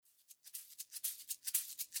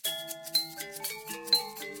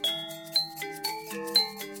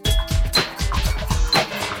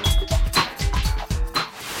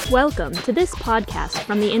Welcome to this podcast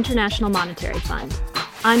from the International Monetary Fund.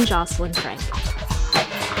 I'm Jocelyn Frank.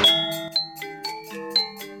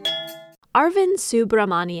 Arvind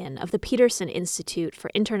Subramanian of the Peterson Institute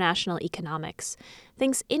for International Economics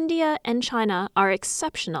thinks India and China are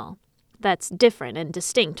exceptional. That's different and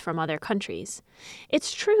distinct from other countries.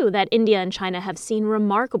 It's true that India and China have seen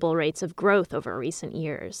remarkable rates of growth over recent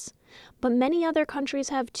years. But many other countries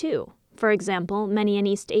have too. For example, many in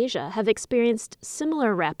East Asia have experienced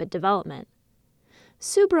similar rapid development.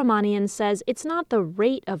 Subramanian says it's not the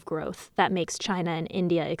rate of growth that makes China and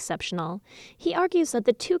India exceptional. He argues that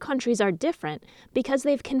the two countries are different because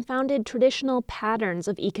they've confounded traditional patterns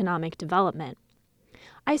of economic development.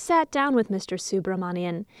 I sat down with Mr.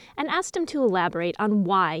 Subramanian and asked him to elaborate on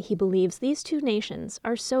why he believes these two nations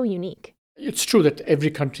are so unique. It's true that every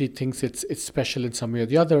country thinks it's special in some way or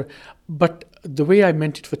the other, but the way I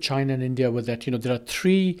meant it for China and India was that, there are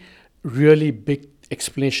three really big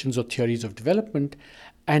explanations or theories of development,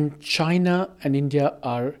 and China and India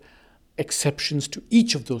are exceptions to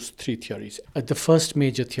each of those three theories. The first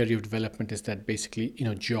major theory of development is that basically,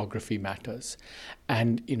 geography matters.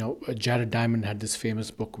 And, Jared Diamond had this famous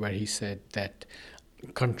book where he said that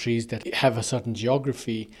countries that have a certain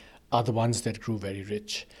geography are the ones that grew very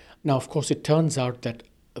rich. Now, of course, it turns out that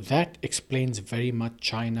explains very much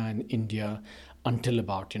China and India until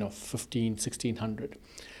about, 1600.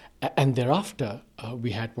 And thereafter,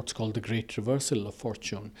 we had what's called the Great Reversal of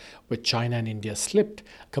Fortune, where China and India slipped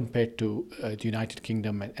compared to the United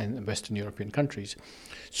Kingdom and Western European countries.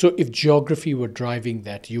 So if geography were driving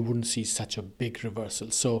that, you wouldn't see such a big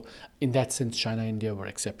reversal. So in that sense, China and India were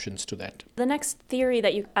exceptions to that. The next theory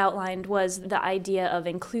that you outlined was the idea of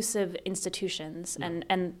inclusive institutions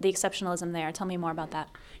and the exceptionalism there. Tell me more about that.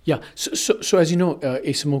 Yeah, so as you know,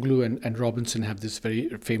 Acemoglu and Robinson have this very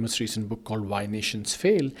famous recent book called Why Nations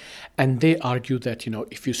Fail. And they argue that,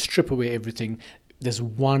 if you strip away everything, there's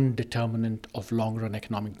one determinant of long-run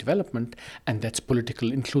economic development, and that's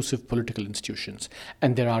inclusive political institutions.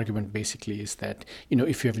 And their argument basically is that,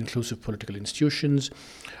 if you have inclusive political institutions,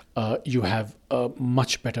 you have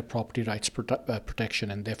much better property rights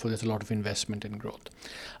protection, and therefore there's a lot of investment and growth.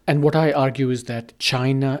 And what I argue is that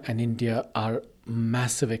China and India are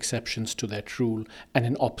massive exceptions to that rule and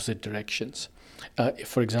in opposite directions.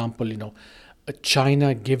 For example,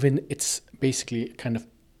 China, given its basically kind of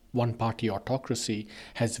one-party autocracy,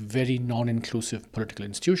 has very non-inclusive political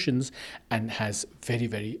institutions and has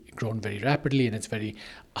grown very rapidly, and it's very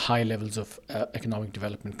high levels of economic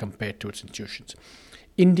development compared to its institutions.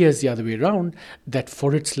 India is the other way around, that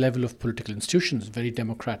for its level of political institutions, very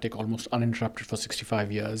democratic, almost uninterrupted for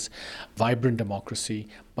 65 years, vibrant democracy,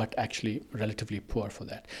 but actually relatively poor for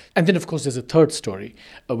that. And then, of course, there's a third story,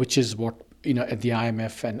 which is what at the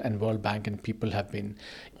IMF and World Bank and people have been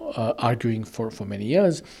arguing for many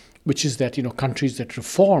years, which is that, countries that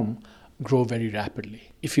reform grow very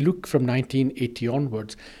rapidly. If you look from 1980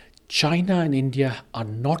 onwards, China and India are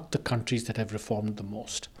not the countries that have reformed the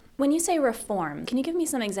most. When you say reform, can you give me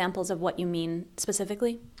some examples of what you mean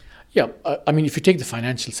specifically? Yeah, if you take the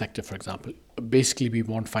financial sector, for example, basically we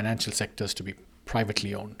want financial sectors to be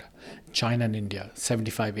privately owned. China and India,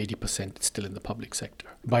 75-80% still in the public sector.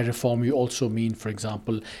 By reform, you also mean, for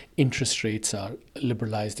example, interest rates are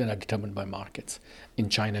liberalized and are determined by markets. In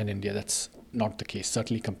China and India, that's not the case,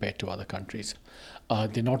 certainly compared to other countries.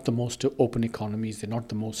 They're not the most open economies, they're not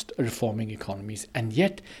the most reforming economies, and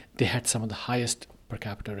yet they had some of the highest per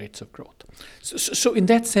capita rates of growth. So in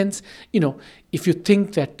that sense, if you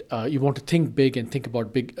think that you want to think big and think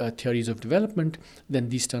about big theories of development, then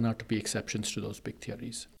these turn out to be exceptions to those big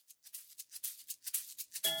theories.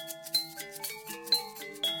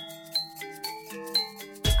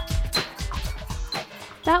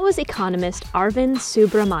 That was economist Arvind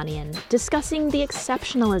Subramanian discussing the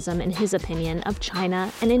exceptionalism, in his opinion, of China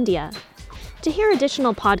and India. To hear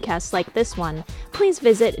additional podcasts like this one, please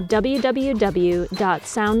visit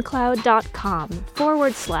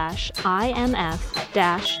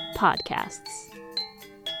www.soundcloud.com/IMF-podcasts.